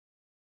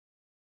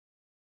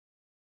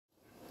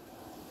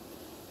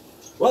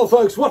Well,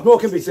 folks, what more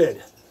can be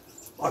said?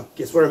 I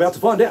guess we're about to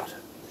find out.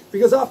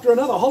 Because after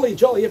another holly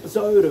jolly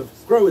episode of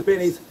Grow with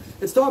Bennies,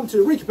 it's time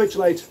to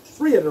recapitulate,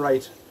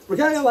 reiterate,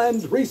 regale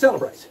and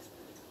re-celebrate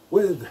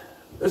with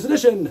this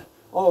edition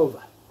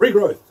of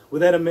Regrowth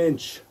with Adam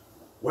Mensch.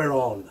 We're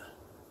on.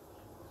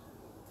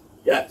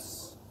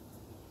 Yes,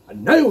 I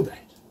nailed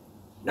that.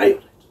 Nailed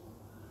it.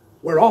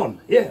 We're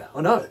on. Yeah,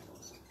 I know.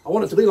 I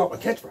want it to be like my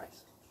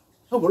catchphrase.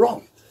 Oh, we're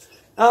on.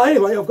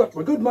 Anyway, I've got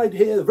my good mate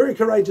here, the very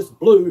courageous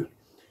Blue,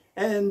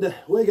 and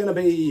we're going to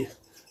be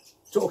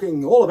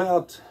talking all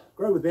about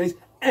Grow with Bennies,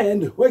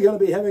 and we're going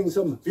to be having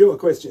some viewer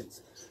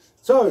questions.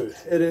 So,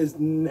 it is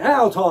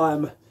now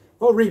time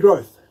for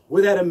Regrowth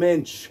with Adam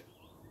Mensch.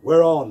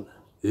 We're on.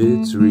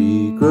 It's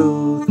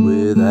Regrowth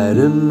with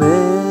Adam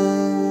Mensch.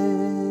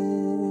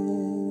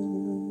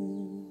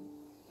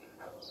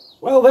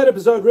 Well, that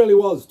episode really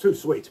was too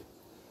sweet.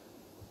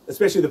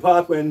 Especially the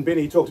part when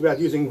Benny talked about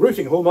using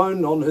rooting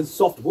hormone on his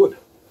soft wood.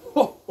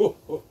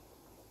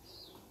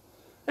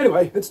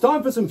 Anyway, it's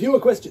time for some viewer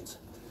questions.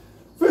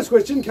 First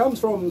question comes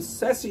from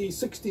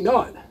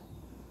Sassy69.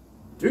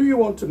 Do you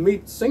want to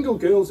meet single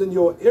girls in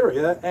your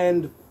area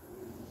and...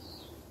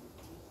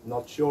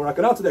 Not sure I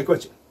can answer that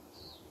question.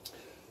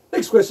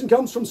 Next question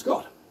comes from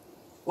Scott.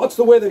 What's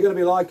the weather going to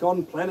be like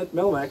on planet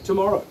Melmac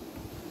tomorrow?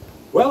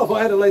 Well, if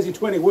I had a lazy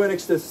 20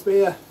 Wernix to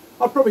spare,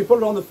 I'd probably put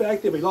it on the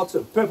fact there'd be lots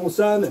of purple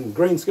sun and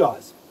green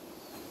skies.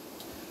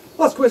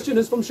 Last question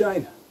is from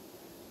Shane.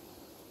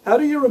 How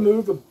do you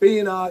remove a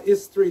B&R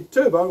S3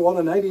 Turbo on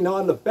an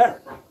 89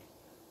 LeBaron?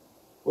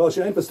 Well,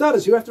 Shane, for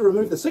starters, you have to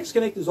remove the 6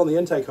 connectors on the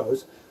intake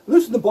hose,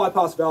 loosen the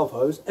bypass valve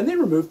hose, and then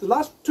remove the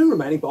last 2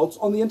 remaining bolts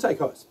on the intake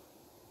hose.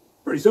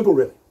 Pretty simple,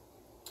 really.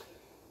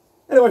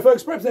 Anyway,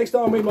 folks, perhaps next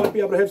time we might be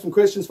able to have some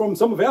questions from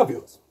some of our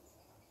viewers.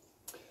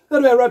 That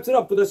about wraps it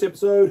up for this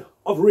episode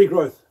of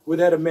Regrowth with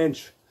Adam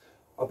Mensch.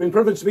 I've been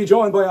privileged to be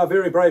joined by our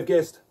very brave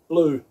guest,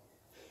 Blue.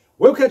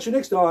 We'll catch you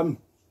next time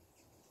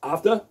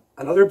after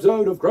another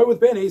episode of Grow with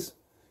Bennies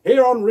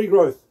here on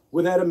Regrowth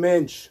with Adam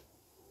Mensch.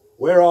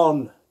 We're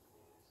on.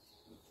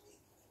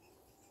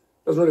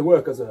 Doesn't really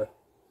work as a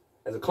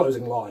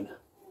closing line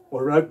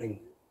or an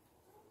opening.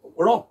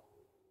 We're on.